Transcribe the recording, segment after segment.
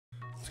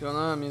going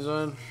on,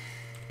 MeeZoid?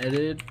 Hey,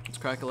 dude. It's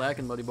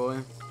crack-a-lackin', buddy boy.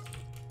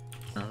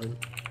 Um,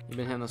 You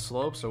been hitting the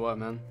slopes or what,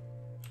 man?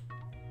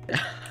 I'm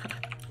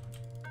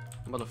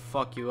about to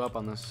fuck you up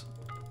on this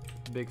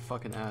big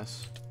fucking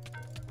ass.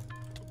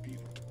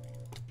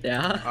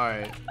 yeah?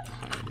 Alright,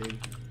 dude.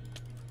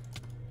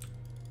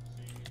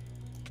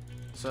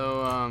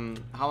 So,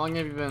 how long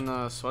have you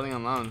been sweating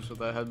on lounge with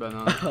that headband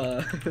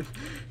on?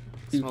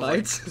 Few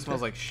fights? It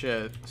smells like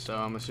shit, so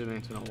I'm assuming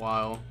it's been a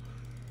while.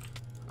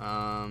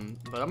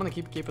 But I'm gonna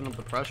keep keeping up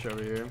the pressure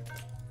over here.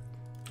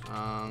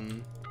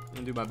 And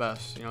do my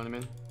best, you know what I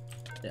mean?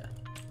 Yeah.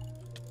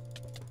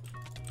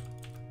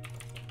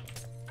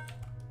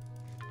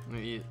 Let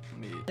me eat.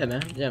 Yeah,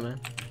 man. Yeah,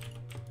 man.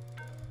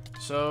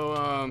 So,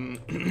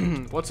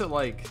 what's it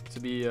like to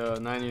be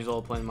 9 years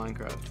old playing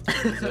Minecraft?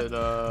 Is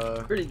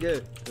it Pretty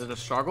good. is it a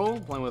struggle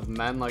playing with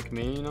men like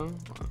me, you know,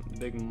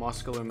 big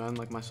muscular men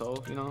like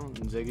myself, you know,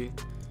 and Ziggy?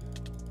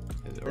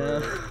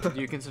 Do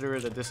you consider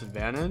it a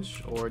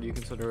disadvantage, or do you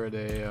consider it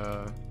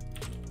a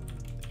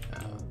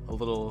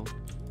little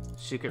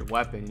secret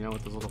weapon, you know,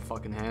 with those little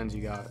fucking hands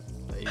you got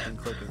that you can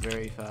click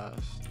very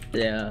fast?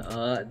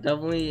 Yeah,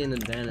 definitely an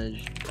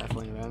advantage.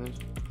 Definitely an advantage.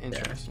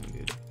 Interesting,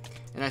 dude.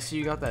 And I see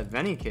you got that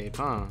Venny cape,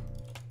 huh?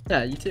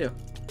 Yeah, you too.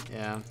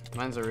 Yeah,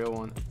 mine's a real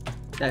one.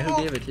 Yeah,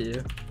 who gave it to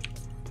you?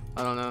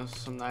 I don't know,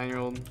 some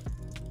 9-year-old.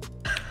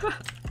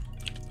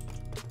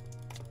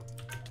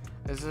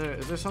 Is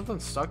there something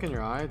stuck in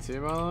your eye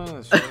too, by the way?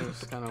 That's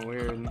just kind of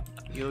weird.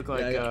 You look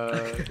like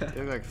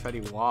you look like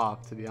Fetty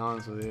Wap, to be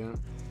honest with you.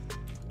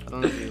 I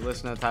don't know if you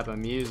listen to that type of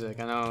music.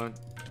 I know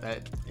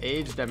that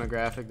age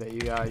demographic that you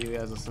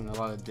guys listen to a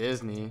lot of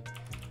Disney.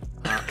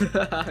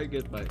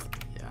 Good fight.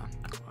 Yeah.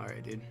 All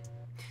right, dude.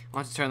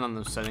 Why don't you turn on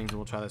those settings and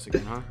we'll try this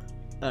again, huh?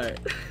 All right.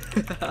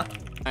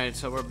 Alright,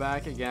 so we're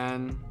back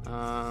again.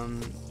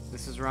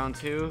 This is round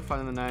 2,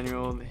 fighting the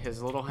 9-year-old.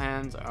 His little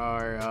hands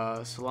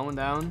are slowing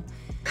down.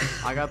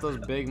 I got those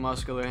big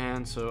muscular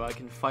hands, so I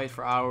can fight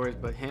for hours,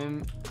 but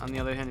him, on the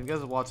other hand, if you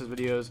guys watch his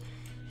videos,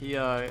 he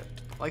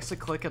likes to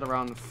click at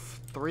around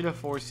 3 to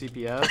 4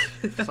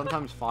 CPS,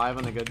 sometimes 5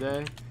 on a good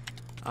day.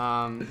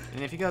 And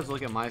if you guys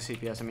look at my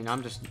CPS, I mean,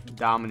 I'm just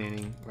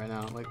dominating right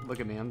now. Like,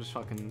 look at me,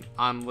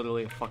 I'm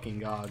literally a fucking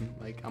god.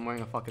 Like, I'm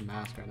wearing a fucking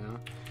mask right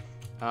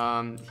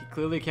now. He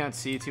clearly can't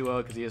see too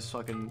well because he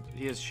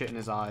has shit in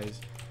his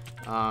eyes.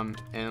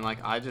 And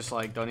like, I just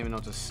like don't even know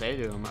what to say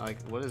to him. Like,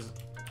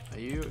 are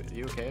you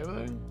okay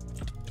over there?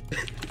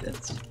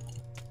 That's...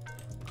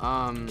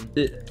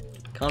 Dude,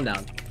 calm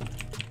down.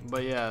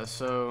 But yeah,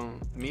 so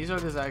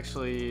MeeZoid is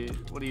actually,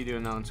 what are you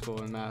doing now in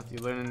school in math?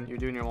 You're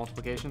doing your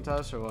multiplication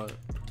test or what?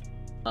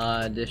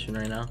 Addition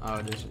right now. Oh,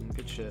 addition,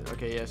 good shit.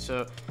 Okay, yeah,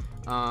 so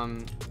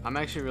I'm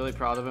actually really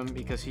proud of him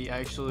because he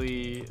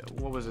actually,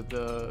 what was it,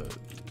 the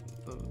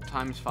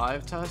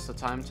 ×5 test, the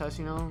time test,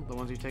 you know, the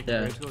ones you take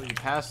in grade school, you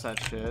passed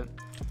that shit,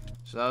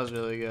 so that was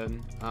really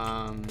good.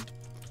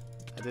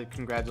 I did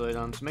congratulate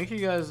him, so make sure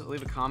you guys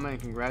leave a comment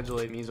and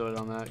congratulate MeeZoid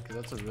on that, because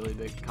that's a really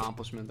big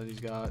accomplishment that he's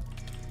got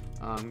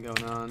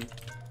going on.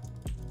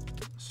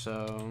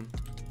 So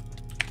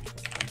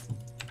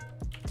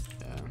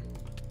yeah,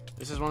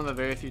 this is one of the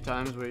very few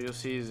times where you'll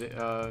see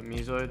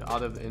MeeZoid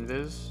out of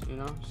invis, you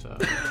know, so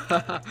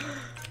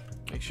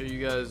make sure you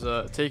guys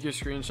take your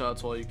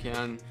screenshots while you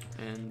can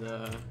and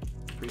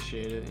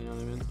appreciate it, you know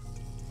what I mean?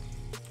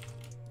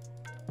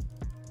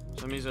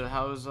 So MeeZoid,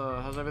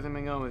 how's everything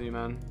been going with you,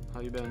 man? How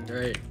you been?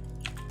 Great.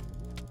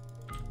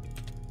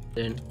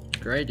 Dude,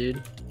 great, dude.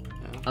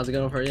 Yeah. How's it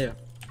going for you?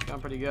 Going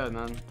pretty good,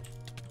 man.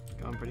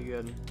 Going pretty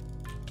good.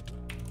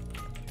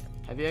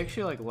 Have you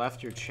actually like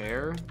left your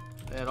chair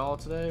at all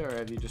today, or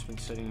have you just been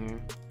sitting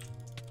here?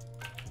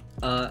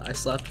 I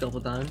slept a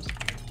couple times.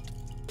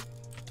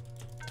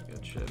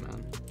 Good shit,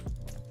 man.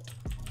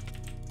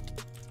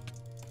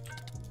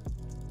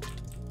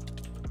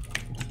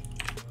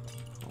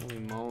 Holy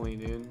moly,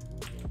 dude.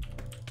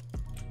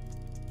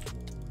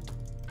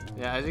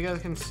 Yeah, as you guys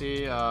can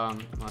see, well,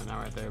 not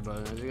right there,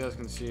 but as you guys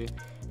can see,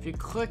 if you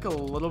click a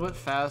little bit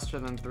faster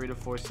than 3 to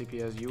 4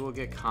 CPS, you will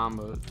get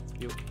combos.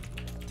 You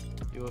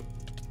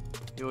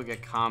will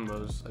get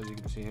combos, as you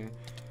can see here.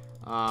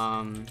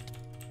 Yeah,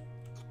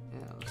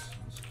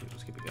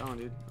 let's keep it going,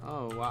 dude.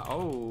 Oh wow.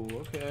 Oh,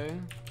 okay.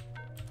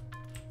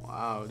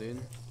 Wow, dude.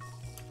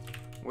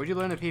 Where'd you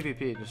learn the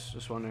PvP?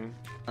 Just wondering.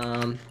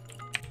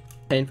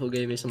 Painful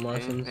gave me some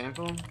lessons.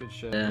 Painful? Good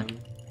shit, yeah.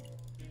 Man.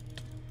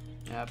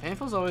 Yeah,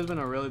 Painful's always been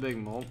a really big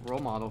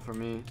role model for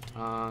me.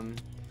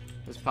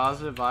 His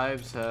positive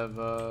vibes have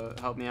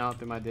helped me out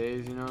through my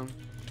days, you know.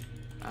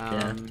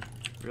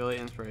 Really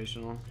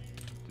inspirational,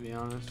 to be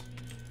honest.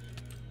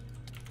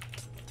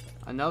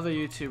 Another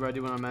YouTuber I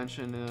do want to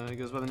mention, he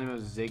goes by the name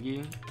of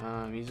Ziggy.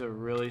 He's a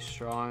really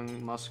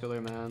strong, muscular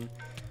man.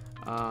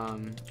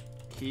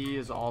 He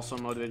has also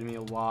motivated me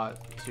a lot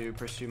to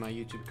pursue my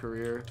YouTube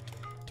career,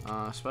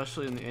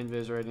 especially in the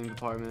invis rating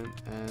department,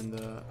 and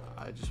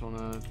I just want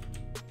to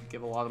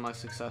give a lot of my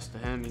success to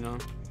him, you know.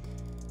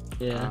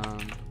 Yeah.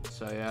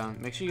 So yeah,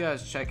 make sure you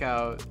guys check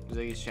out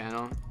Ziggy's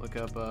channel. Look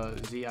up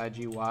Ziggy. I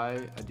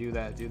do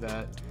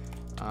that.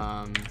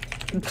 on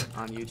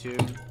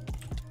YouTube.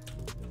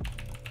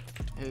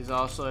 He's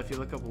also, if you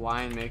look up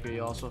Lion Maker,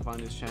 you also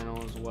find his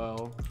channel as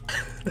well.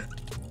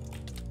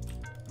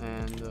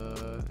 And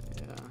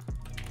yeah.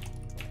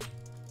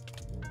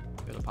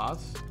 Go to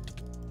pots?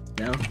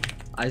 No.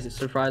 I'm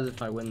surprised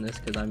if I win this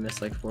because I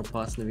missed like 4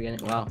 pots in the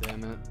beginning. Wow.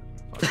 Damn it.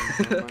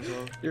 Fucking killed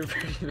myself. You're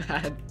pretty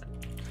mad.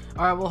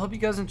 Alright, well, hope you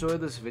guys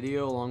enjoyed this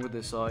video along with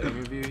this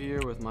interview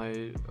here with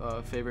my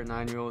favorite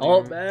 9-year-old.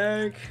 Alt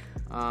bank.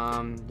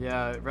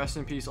 Yeah, rest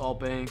in peace, Alt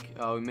Bank.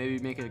 Maybe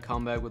make it a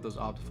comeback with those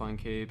Optifine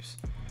capes.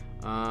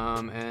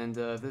 And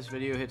if this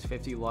video hits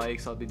 50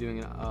 likes, I'll be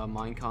doing a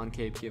Minecon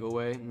cape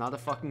giveaway. Not a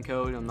fucking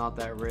code, I'm not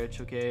that rich,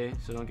 okay?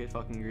 So don't get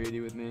fucking greedy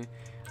with me.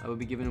 I will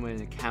be giving away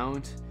an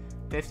account.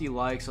 50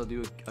 likes, I'll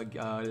do I'll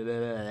give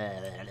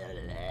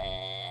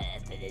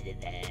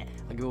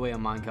away a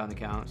Minecon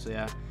account, so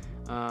yeah.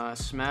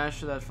 Smash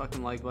that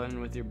fucking like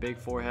button with your big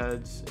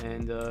foreheads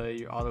and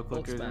your auto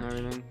clickers and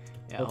everything.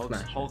 Yeah,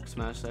 Hulk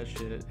smash that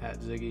shit at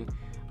Ziggy.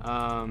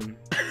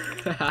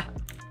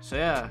 So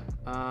yeah,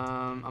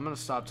 I'm gonna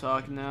stop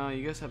talking now.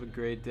 You guys have a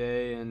great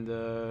day, and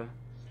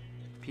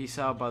peace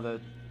out by the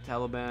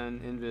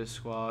Taliban Invis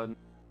squad.